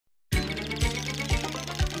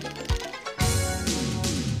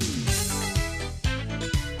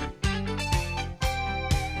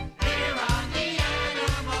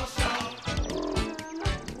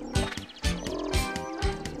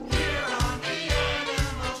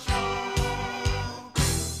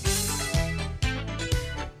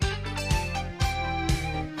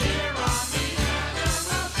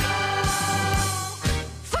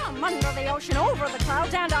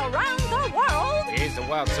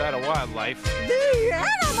wild side of wildlife. The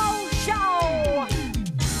Animal Show!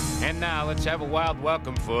 And now let's have a wild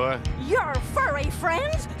welcome for... your furry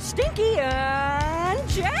friends, Stinky and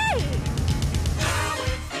Jay!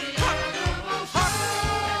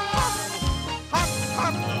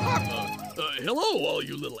 Hello, all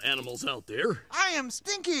you little animals out there. I am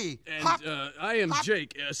Stinky. And Hop. I am hop,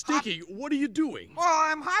 Jake. Stinky, what are you doing? Well,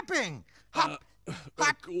 I'm hopping. Hop. Hop.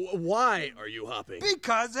 Why are you hopping?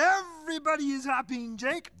 Because everybody is hopping,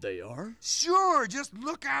 Jake. They are? Sure, just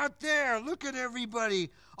look out there. Look at everybody.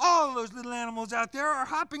 All those little animals out there are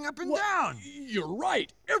hopping up and down. You're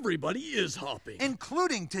right. Everybody is hopping.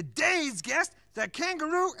 Including today's guest, the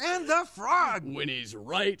kangaroo and the frog. When he's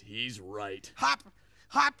right, he's right. Hop.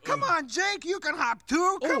 Hop. Come on, Jake. You can hop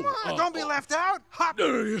too. Come on. Don't be left out. Hop.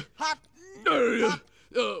 Hop. Hop.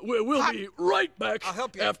 We'll be right back. I'll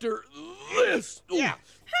help you. After this. Yeah.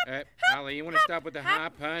 Ollie, you want to stop with the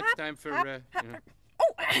hop, huh? It's time for,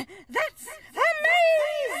 Oh, that's amazing!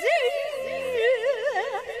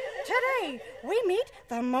 Today, we meet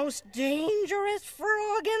the most dangerous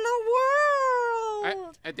frog in the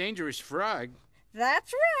world! A dangerous frog?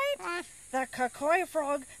 That's right. The Kakoi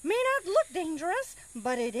frog may not look dangerous,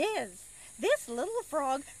 but it is. This little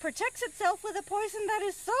frog protects itself with a poison that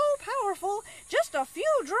is so powerful, just a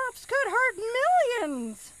few drops could hurt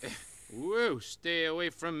millions. Whoa, stay away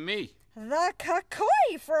from me. The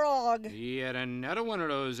Kakoi frog. Yet another one of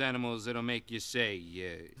those animals that'll make you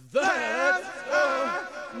say, That's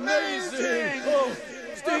amazing! Oh,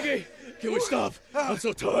 Stinky, can we stop? I'm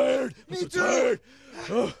so tired. Me too.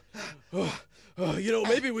 You know,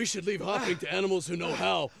 maybe we should leave hopping to animals who know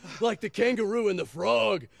how, like the kangaroo and the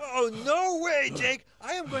frog. Oh, no way, Jake.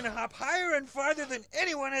 I am going to hop higher and farther than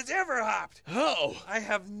anyone has ever hopped. How? I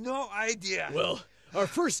have no idea. Well, our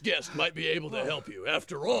first guest might be able to help you.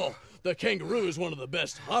 After all, the kangaroo is one of the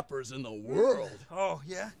best hoppers in the world. Oh,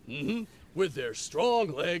 yeah? Mm-hmm. With their strong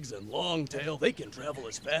legs and long tail, they can travel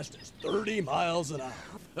as fast as 30 miles an hour.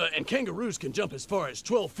 And kangaroos can jump as far as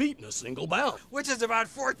 12 feet in a single bound. Which is about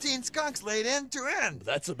 14 skunks laid end to end.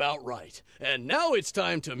 That's about right. And now it's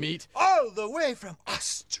time to meet... all the way from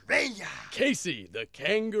Australia. Casey, the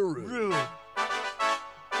kangaroo.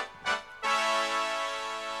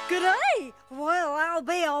 G'day! Well, I'll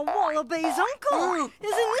be a wallaby's uncle. Ooh. Isn't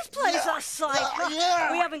this place a sight?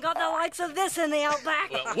 Yeah. We haven't got the likes of this in the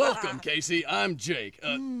outback. Well, welcome, Casey. I'm Jake.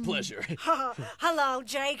 Pleasure. Hello,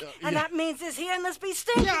 Jake. And that means this here must be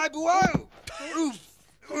Stinky. Yeah, whoa. Oof.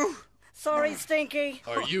 Oof. Sorry, Stinky.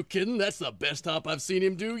 Are you kidding? That's the best hop I've seen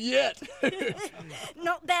him do yet.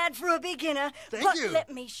 Not bad for a beginner. Thank you.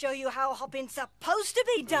 Let me show you how hopping's supposed to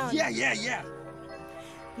be done. Yeah.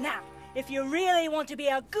 Now, if you really want to be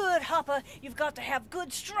a good hopper, you've got to have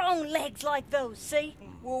good, strong legs like those, see?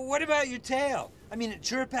 Well, what about your tail? I mean, it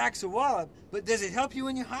sure packs a wallop, but does it help you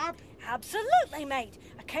when you hop? Absolutely, mate.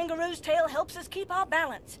 A kangaroo's tail helps us keep our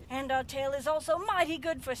balance, and our tail is also mighty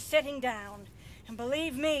good for sitting down. And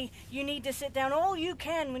believe me, you need to sit down all you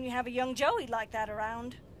can when you have a young Joey like that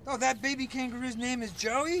around. Oh, that baby kangaroo's name is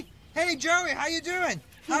Joey? Hey, Joey, how you doing?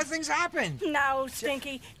 How's things hopping? No,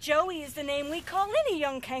 Stinky. Joey is the name we call any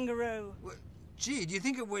young kangaroo. Gee, do you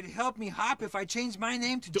think it would help me hop if I changed my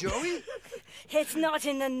name to Joey? It's not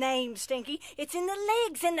in the name, Stinky. It's in the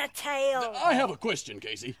legs and the tail. I have a question,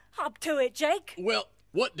 Casey. Hop to it, Jake. Well,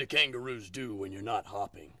 what do kangaroos do when you're not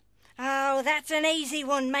hopping? Oh, that's an easy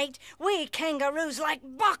one, mate. We kangaroos like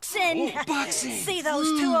boxing. Oh, boxing. See those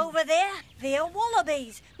two over there? They're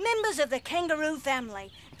wallabies, members of the kangaroo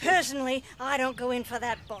family. Personally, I don't go in for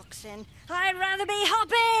that boxing. I'd rather be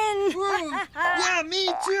hopping. Ooh, yeah, me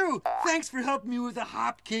too. Thanks for helping me with the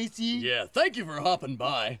hop, Casey. Yeah, thank you for hopping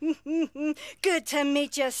by. Good to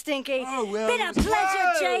meet you, Stinky. Oh, well, Been a it was- pleasure,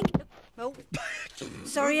 Whoa. Jake. Oh,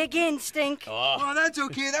 sorry again, Stink. Oh, that's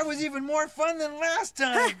okay. That was even more fun than last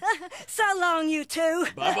time. So long, you two.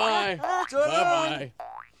 Bye-bye. So long. Bye-bye.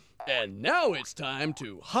 And now it's time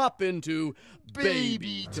to hop into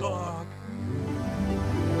Baby talk.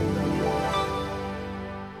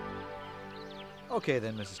 Okay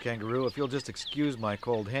then, Mrs. Kangaroo, if you'll just excuse my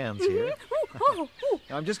cold hands here.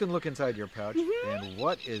 Now, I'm just going to look inside your pouch. And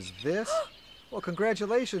what is this? Well,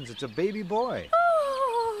 congratulations, it's a baby boy.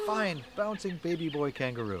 Fine, bouncing baby boy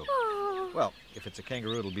kangaroo. Well, if it's a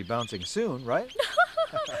kangaroo, it'll be bouncing soon, right?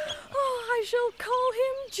 I shall call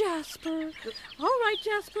him Jasper. All right,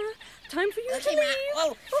 Jasper, time for you to Okay, Ma. leave.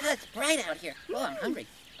 Oh, it's bright out here. Oh, I'm hungry.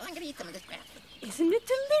 Oh, I'm gonna eat some of this grass. Isn't it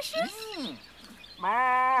delicious?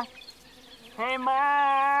 Ma! Hey,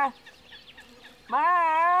 Ma!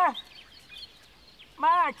 Ma! Ma,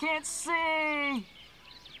 I can't see!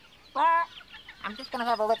 Ma! I'm just gonna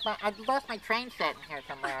have a look. I lost my train set in here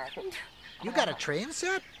somewhere. You got a train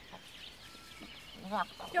set?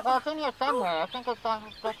 Well, it's in here somewhere. I think it's back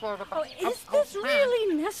there. Oh, is this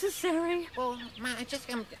really necessary? Well, Ma,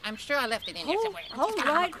 I'm sure I left it in here somewhere. All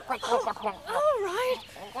right. All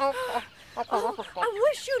right. Oh, I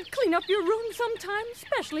wish you'd clean up your room sometime,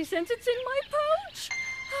 especially since it's in my pouch.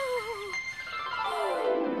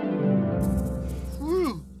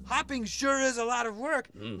 Ooh, hopping sure is a lot of work.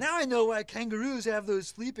 Now I know why kangaroos have those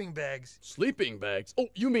sleeping bags. Sleeping bags? Oh,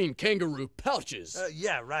 you mean kangaroo pouches?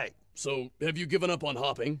 Yeah, right. So, have you given up on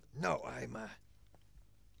hopping? No, I'm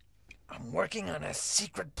working on a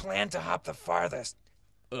secret plan to hop the farthest.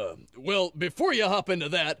 Well, before you hop into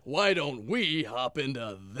that, why don't we hop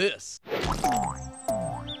into this?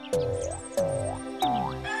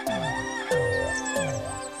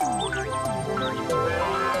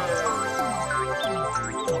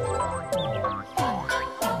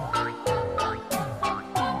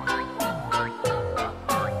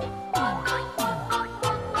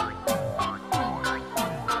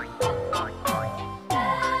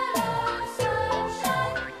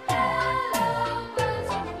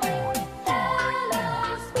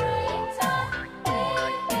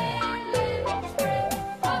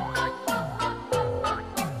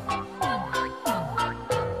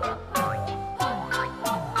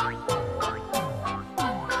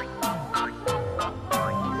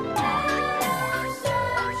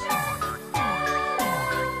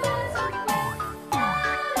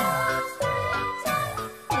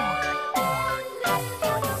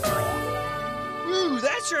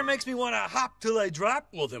 Sure makes me want to hop till I drop.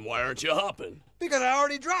 Well, then why aren't you hopping? Because I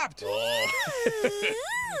already dropped. Oh.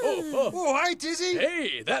 Oh, hi, Tizzy.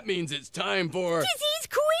 Hey, that means it's time for... Tizzy's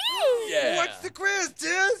quiz! Yeah. What's the quiz,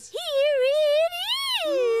 Tiz? Here it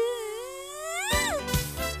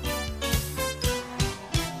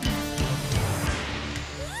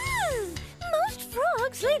is! Most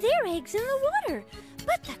frogs lay their eggs in the water.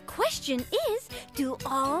 But the question is, do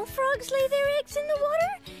all frogs lay their eggs in the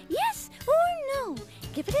water? Yes or no?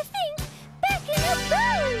 Give it a think. Back in a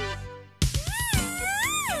buzz!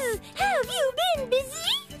 Have you been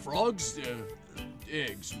busy? Frogs,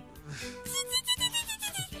 eggs.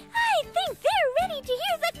 I think they're ready to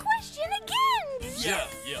hear the question again. Yeah.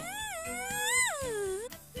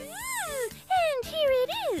 And here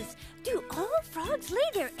it is. Do all frogs lay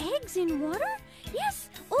their eggs in water? Yes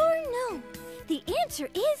or no? The answer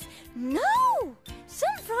is no!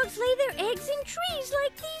 Some frogs lay their eggs in trees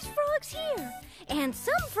like these frogs here. And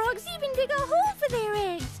some frogs even dig a hole for their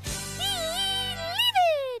eggs. Believe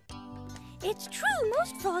it! It's true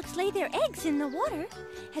most frogs lay their eggs in the water.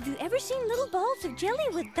 Have you ever seen little balls of jelly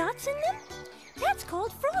with dots in them? That's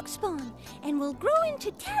called frog spawn and will grow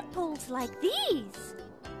into tadpoles like these.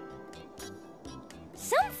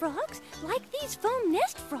 Some frogs, like these foam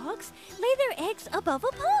nest frogs, lay their eggs above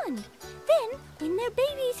a pond. Then, when their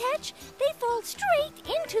babies hatch, they fall straight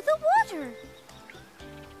into the water.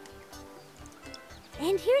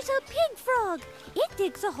 And here's a pig frog. It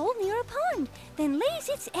digs a hole near a pond, then lays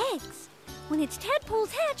its eggs. When its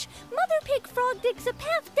tadpoles hatch, Mother Pig Frog digs a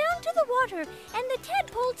path down to the water, and the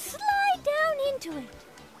tadpoles slide down into it.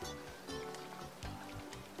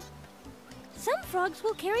 Some frogs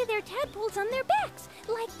will carry their tadpoles on their backs,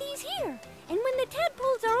 like these here. And when the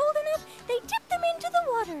tadpoles are old enough, they dip them into the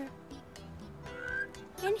water.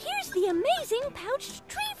 And here's the amazing pouched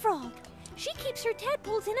tree frog. She keeps her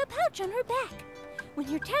tadpoles in a pouch on her back. When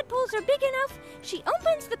her tadpoles are big enough, she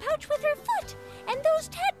opens the pouch with her foot, and those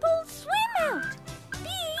tadpoles swim out.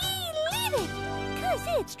 Believe it, 'cause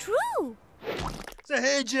it's true. So,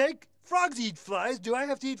 hey, Jake, frogs eat flies. Do I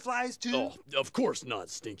have to eat flies, too? Oh, of course not,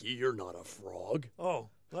 Stinky. You're not a frog. Oh,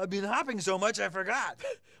 I've been hopping so much I forgot.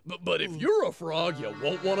 But if you're a frog, you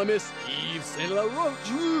won't want to miss Yves Saint Laurent.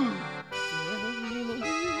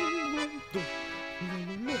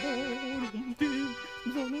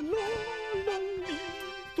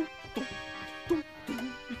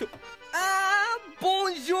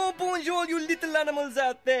 Bonjour, you little animals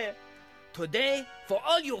out there. Today, for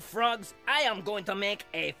all you frogs, I am going to make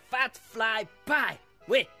a fat fly pie.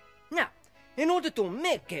 Wait, now, in order to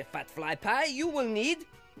make a fat fly pie, you will need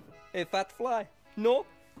a fat fly. No?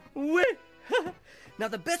 Wait. Now,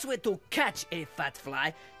 the best way to catch a fat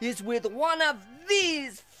fly is with one of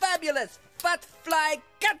these fabulous fat fly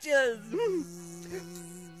catchers.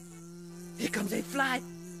 Here comes a fly.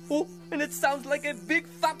 Oh, and it sounds like a big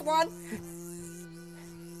fat one.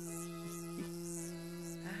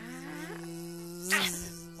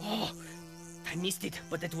 Oh, I missed it,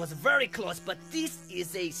 but it was very close. But this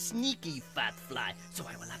is a sneaky fat fly, so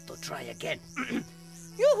I will have to try again.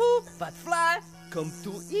 Yoo-hoo! Fat fly, come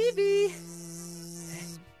to Evie.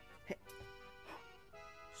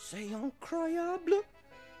 C'est incroyable.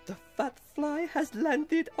 The fat fly has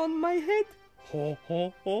landed on my head. Ho,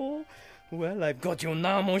 ho, ho. Well, I've got you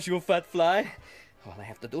now, monsieur fat fly. All I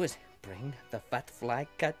have to do is bring the fat fly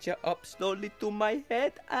catcher up slowly to my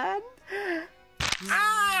head and...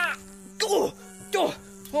 Ah! Oh, oh,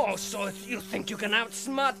 oh, so you think you can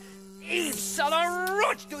outsmart Eve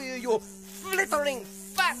Salaroach, do you, you flittering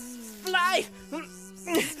fat fly?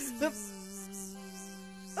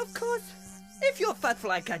 Of course, if your fat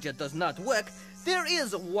fly catcher does not work, there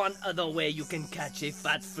is one other way you can catch a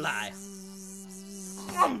fat fly.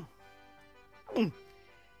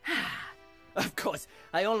 Of course,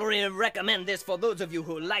 I only recommend this for those of you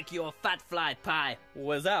who like your fat fly pie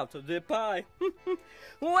without the pie.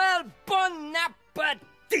 Well, bon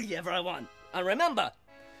appetit, everyone. And remember,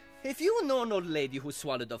 if you know an old lady who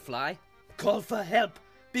swallowed a fly, call for help,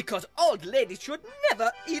 because old ladies should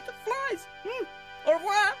never eat flies. Au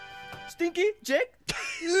revoir, Stinky, Jake.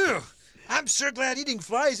 Ugh, I'm sure glad eating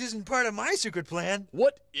flies isn't part of my secret plan.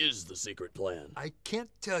 What is the secret plan? I can't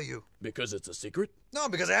tell you. Because it's a secret? No,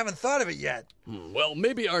 because I haven't thought of it yet. Well,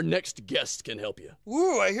 maybe our next guest can help you.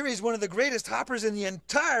 Ooh, I hear he's one of the greatest hoppers in the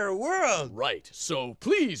entire world. Right, so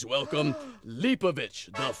please welcome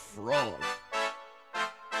Lipovich the Frog.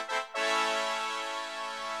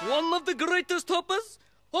 One of the greatest hoppers?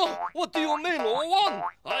 Oh, what do you mean, one?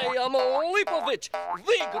 I am Lipovich,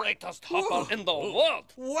 the greatest hopper in the world.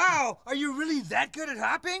 Wow, are you really that good at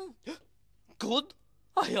hopping? Good?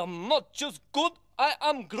 I am not just good, I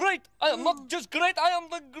am great. I am not just great, I am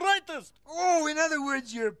the greatest. Oh, in other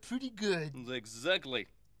words, you're pretty good. Exactly.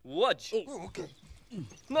 Watch. Oh, okay.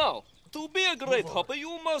 Now, to be a great hopper,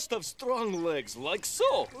 you must have strong legs, like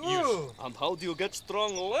so. And how do you get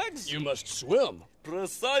strong legs? You must swim.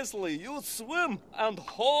 Precisely, you swim. And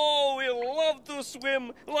oh, we love to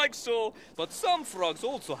swim, like so. But some frogs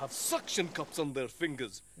also have suction cups on their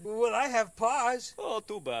fingers. Well, I have paws. Oh,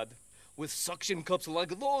 too bad. With suction cups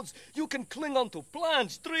like those, you can cling onto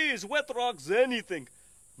plants, trees, wet rocks, anything.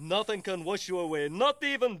 Nothing can wash you away, not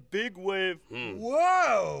even big wave.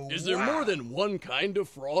 Whoa! Is there more than one kind of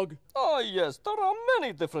frog? Oh, yes, there are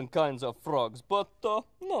many different kinds of frogs, but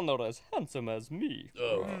none are as handsome as me.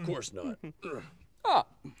 Oh, of course not.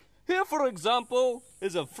 Here, for example,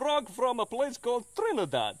 is a frog from a place called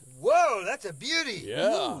Trinidad. Whoa, that's a beauty.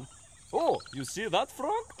 Yeah. Oh, you see that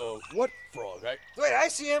frog? What frog? Wait, I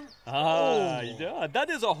see him. Yeah, that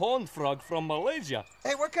is a horned frog from Malaysia.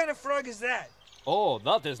 Hey, what kind of frog is that? Oh,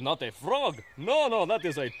 that is not a frog. No, that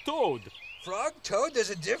is a toad. Frog? Toad? There's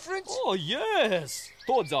a difference? Oh, yes.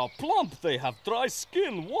 Toads are plump. They have dry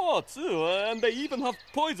skin, warts, and they even have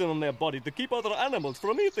poison on their body to keep other animals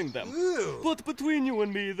from eating them. Ew. But between you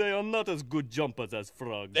and me, they are not as good jumpers as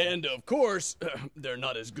frogs. And, of course, they're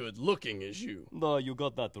not as good looking as you. No, you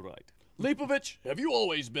got that right. Lipovich, have you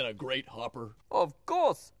always been a great hopper? Of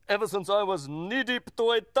course. Ever since I was knee-deep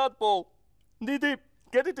to a tadpole. Knee-deep.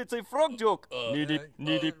 Get it? It's a frog joke.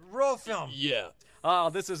 Knee-deep. Roll film. Yeah.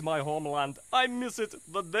 This is my homeland. I miss it.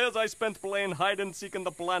 The days I spent playing hide-and-seek in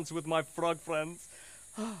the plants with my frog friends.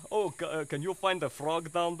 Oh, can you find a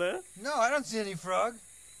frog down there? No, I don't see any frog.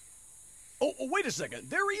 Oh, wait a second.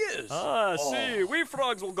 There he is. See, we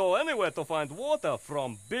frogs will go anywhere to find water,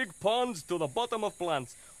 from big ponds to the bottom of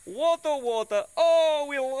plants. Water. Oh,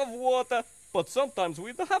 we love water. But sometimes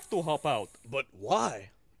we have to hop out. But why?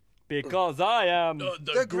 Because I am...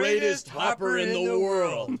 the greatest hopper in the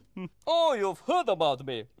world. Oh, you've heard about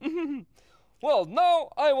me. Well, now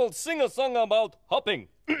I will sing a song about hopping.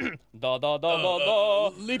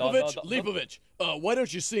 Lipovich, why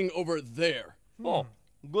don't you sing over there? Oh,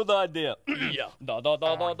 good idea. Yeah.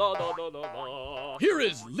 Here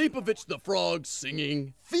is Lipovich the Frog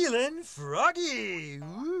singing... Feeling froggy.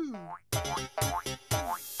 Woo.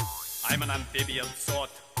 I'm an amphibian sort.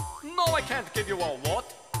 No, I can't give you a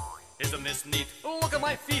what. Isn't this neat? Look at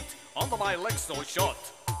my feet, under my legs so short.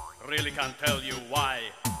 Really can't tell you why.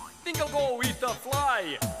 Think I'll go eat a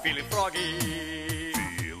fly. Feeling froggy.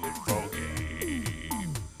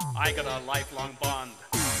 I got a lifelong bond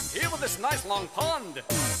here with this nice long pond.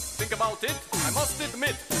 Think about it, I must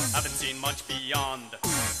admit, haven't seen much beyond.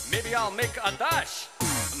 Maybe I'll make a dash.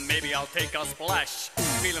 Maybe I'll take a splash.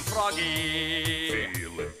 Feeling froggy.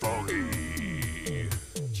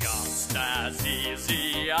 Just as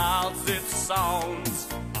easy as it sounds,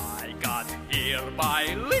 I got here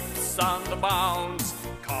by leaps and bounds.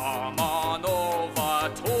 Come on over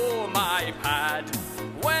to my pad.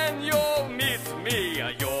 When you'll meet me,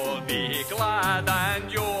 you'll be glad,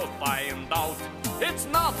 and you'll find out it's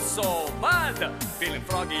not so bad. Feeling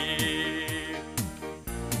froggy.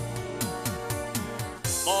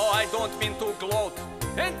 Oh, I don't mean to gloat.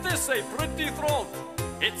 Ain't this a pretty throat?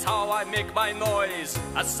 It's how I make my noise,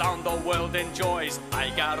 a sound the world enjoys.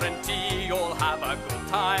 I guarantee you'll have a good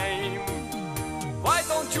time. Why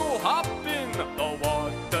don't you hop in? The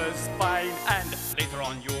water's fine, and later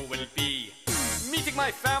on you will be meeting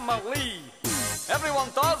my family. Everyone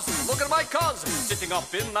does. Look at my cousin sitting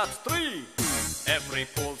up in that tree. Every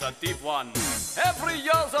pool's a deep one. Every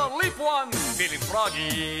year's a leap one. Feeling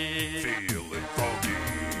froggy. Feeling froggy.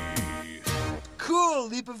 Cool,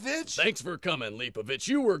 Leapovich. Thanks for coming, Leapovich.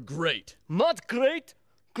 You were great. Not great.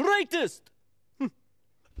 Greatest.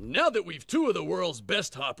 Now that we've two of the world's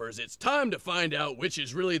best hoppers, it's time to find out which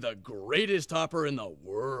is really the greatest hopper in the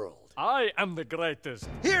world. I am the greatest.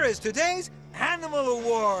 Here is today's Animal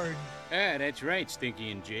Award. Ah, that's right,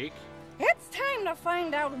 Stinky and Jake. It's time to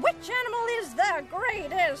find out which animal is the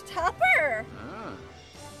greatest hopper. Ah.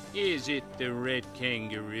 Is it the red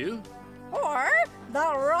kangaroo? Or the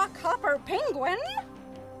rockhopper penguin.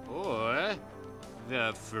 Or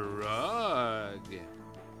the frog?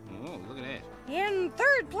 Oh, look at that. In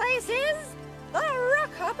third place is the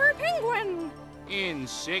rockhopper penguin. In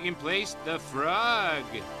second place, the frog.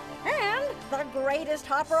 And the greatest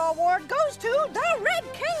hopper award goes to the red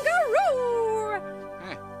kangaroo.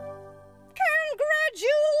 Huh.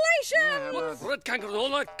 Congratulations! Red kangaroo,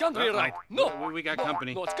 no, it can't be right. No. We got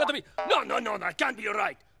company. No, it's got to be. No, that can't be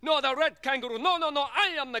right. No, the red kangaroo. No.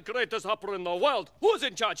 I am the greatest hopper in the world. Who's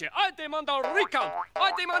in charge here? I demand a recount.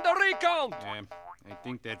 I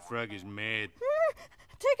think that frog is mad.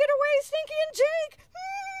 Take it away, Stinky and Jake.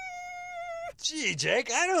 Gee,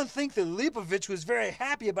 Jake, I don't think the Leapovich was very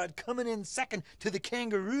happy about coming in second to the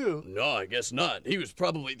kangaroo. No, I guess not. He was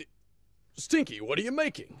probably... Stinky, what are you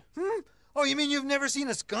making? Oh, you mean you've never seen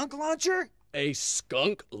a skunk launcher? A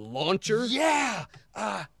skunk launcher? Yeah!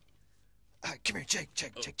 Come here, Jake.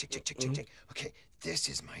 Okay, this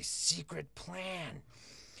is my secret plan.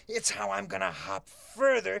 It's how I'm gonna hop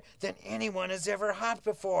further than anyone has ever hopped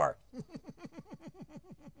before.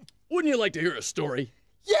 Wouldn't you like to hear a story?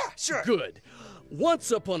 Yeah, sure. Good.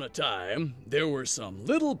 Once upon a time, there were some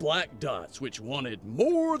little black dots which wanted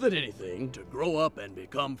more than anything to grow up and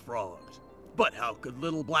become frogs. But how could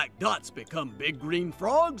little black dots become big green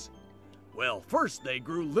frogs? Well, first they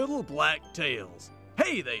grew little black tails.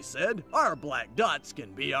 Hey, they said, our black dots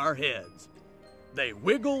can be our heads. They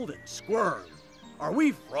wiggled and squirmed. Are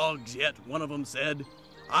we frogs yet? One of them said.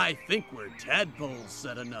 I think we're tadpoles,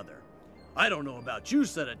 said another. I don't know about you,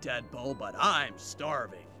 said a tadpole, but I'm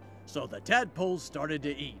starving. So the tadpoles started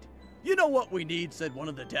to eat. You know what we need, said one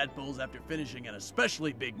of the tadpoles after finishing an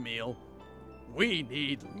especially big meal? We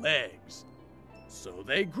need legs. So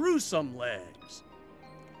they grew some legs.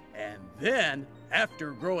 And then,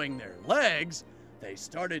 after growing their legs, they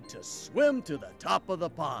started to swim to the top of the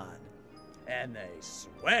pond. And they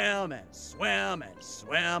swam and swam and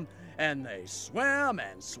swam, and they swam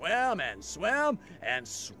and swam and swam and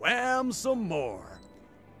swam some more.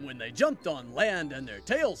 When they jumped on land and their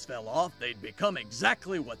tails fell off, they'd become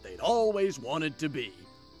exactly what they'd always wanted to be.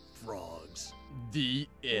 Frogs. The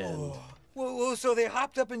end. Whoa, so they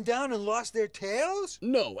hopped up and down and lost their tails?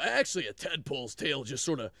 No, actually a tadpole's tail just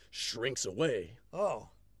sort of shrinks away. Oh.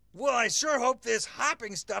 Well, I sure hope this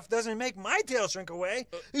hopping stuff doesn't make my tail shrink away.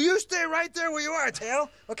 You stay right there where you are, tail,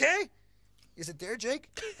 okay? Is it there, Jake?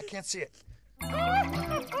 I can't see it.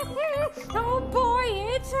 Oh boy,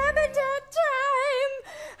 it's habitat time!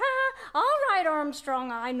 All right,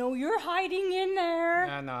 Armstrong, I know you're hiding in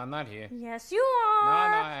there. No, I'm not here. Yes, you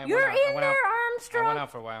are. You're in there, Armstrong. I went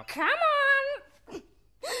out for a while. Come on.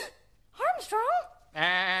 Armstrong?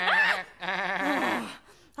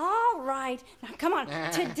 All right. Now, come on.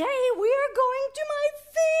 Today, we're going to my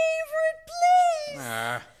favorite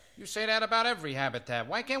place. You say that about every habitat.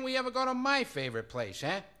 Why can't we ever go to my favorite place,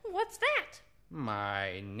 huh? What's that?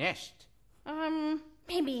 My nest.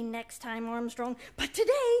 Maybe next time, Armstrong. But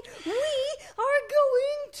today, we are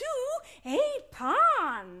going to a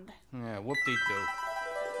pond. Whoop-de-doo.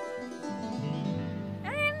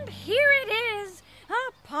 And here it is,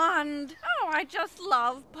 a pond. Oh, I just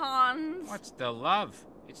love ponds. What's the love?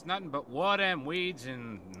 It's nothing but water and weeds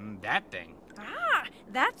and that thing. Ah,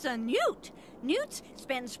 that's a newt. Newts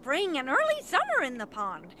spend spring and early summer in the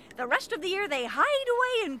pond. The rest of the year they hide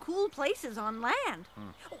away in cool places on land.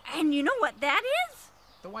 Oh, and you know what that is?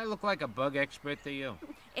 Do I look like a bug expert to you?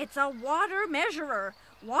 It's a water measurer.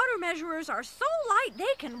 Water measurers are so light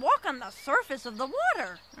they can walk on the surface of the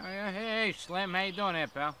water. Oh, yeah. Hey, Slim, how you doing there,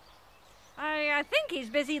 pal? I think he's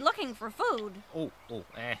busy looking for food.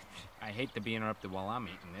 I hate to be interrupted while I'm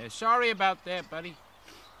eating there. Sorry about that, buddy.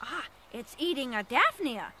 Ah, it's eating a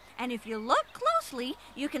daphnia. And if you look closely,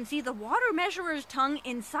 you can see the water measurer's tongue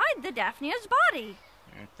inside the daphnia's body.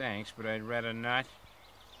 Thanks, but I'd rather not.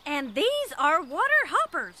 And these are water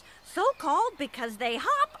hoppers, so called because they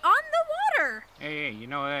hop on the water. Hey, you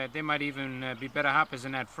know, they might even be better hoppers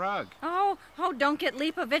than that frog. Oh, don't get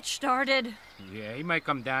Leapovich started. Yeah, he might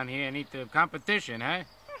come down here and eat the competition, huh?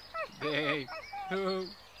 Hey, who?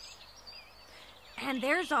 And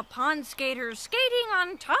there's a pond skater skating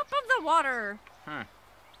on top of the water. Huh.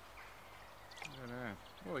 Look at that.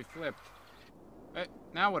 Oh, he flipped.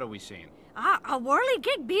 Now what are we seeing? A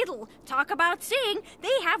whirligig beetle. Talk about seeing.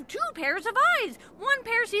 They have two pairs of eyes. One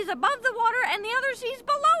pair sees above the water and the other sees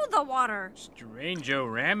below the water.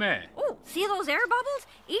 Strange-o-rama. Oh, see those air bubbles?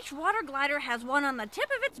 Each water glider has one on the tip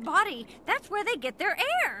of its body. That's where they get their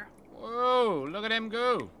air. Whoa, look at them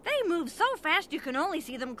go. They move so fast you can only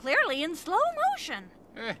see them clearly in slow motion.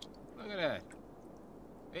 Look at that.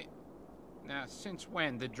 Hey, now, since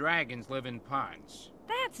when do dragons live in ponds?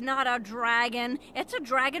 That's not a dragon. It's a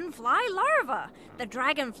dragonfly larva. The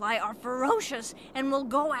dragonfly are ferocious and will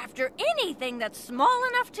go after anything that's small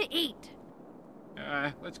enough to eat.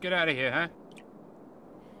 Let's get out of here, huh?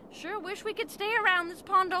 Sure wish we could stay around this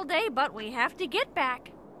pond all day, but we have to get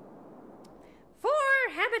back. For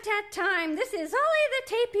habitat time, this is Ollie the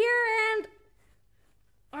Tapir and...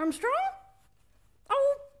 Armstrong?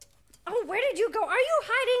 Oh, where did you go? Are you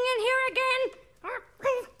hiding in here again?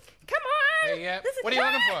 Come on! Hey, what are you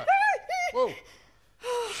looking for? Whoa.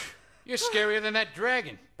 You're scarier than that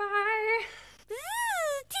dragon. Bye.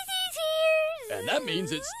 Tizzy's here. And that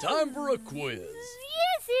means it's time for a quiz.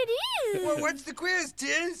 Yes, it is. Well, what's the quiz,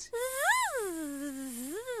 Tiz?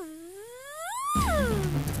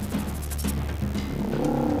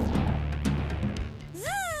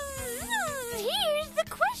 Here's the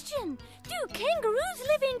question. Do kangaroos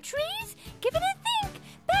live in trees? Give it a think.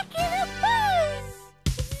 Back in a buzz.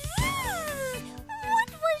 What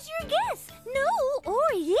was your guess? No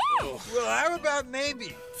or yes? Well, how about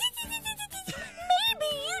maybe? Maybe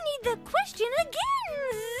you need the question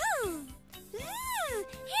again.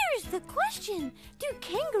 Here's the question. Do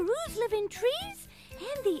kangaroos live in trees?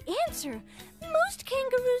 And the answer, most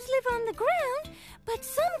kangaroos live on the ground, but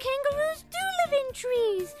some kangaroos do live in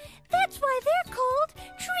trees. That's why they're called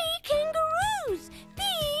tree kangaroos.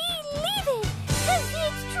 Believe it, 'cause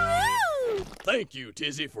it's true. Thank you,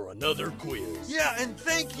 Tizzy, for another quiz. Yeah, and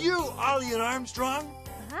thank you, Ollie and Armstrong.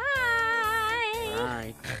 Bye.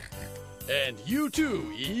 Bye. And you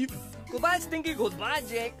too, Eve. Goodbye, Stinky. Goodbye,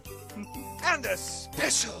 Jake. And a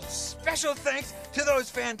special thanks to those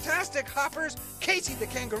fantastic hoppers, Casey the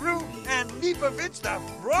kangaroo and Leapovich the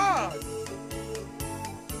frog.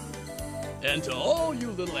 And to all you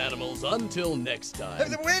little animals, until next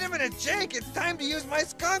time. Wait a minute, Jake. It's time to use my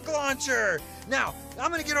skunk launcher. Now, I'm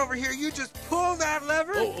going to get over here. You just pull that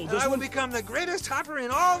lever, and I will become the greatest hopper in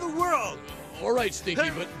all the world. All right, Stinky,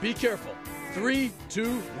 but be careful. 3,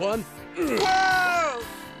 2, 1. Whoa!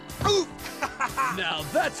 Oof! Now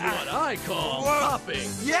that's what I call Whoa. hopping.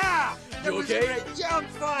 Yeah! You okay? Yeah, I'm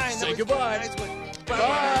fine. Say goodbye. Nice one.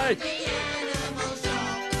 Bye.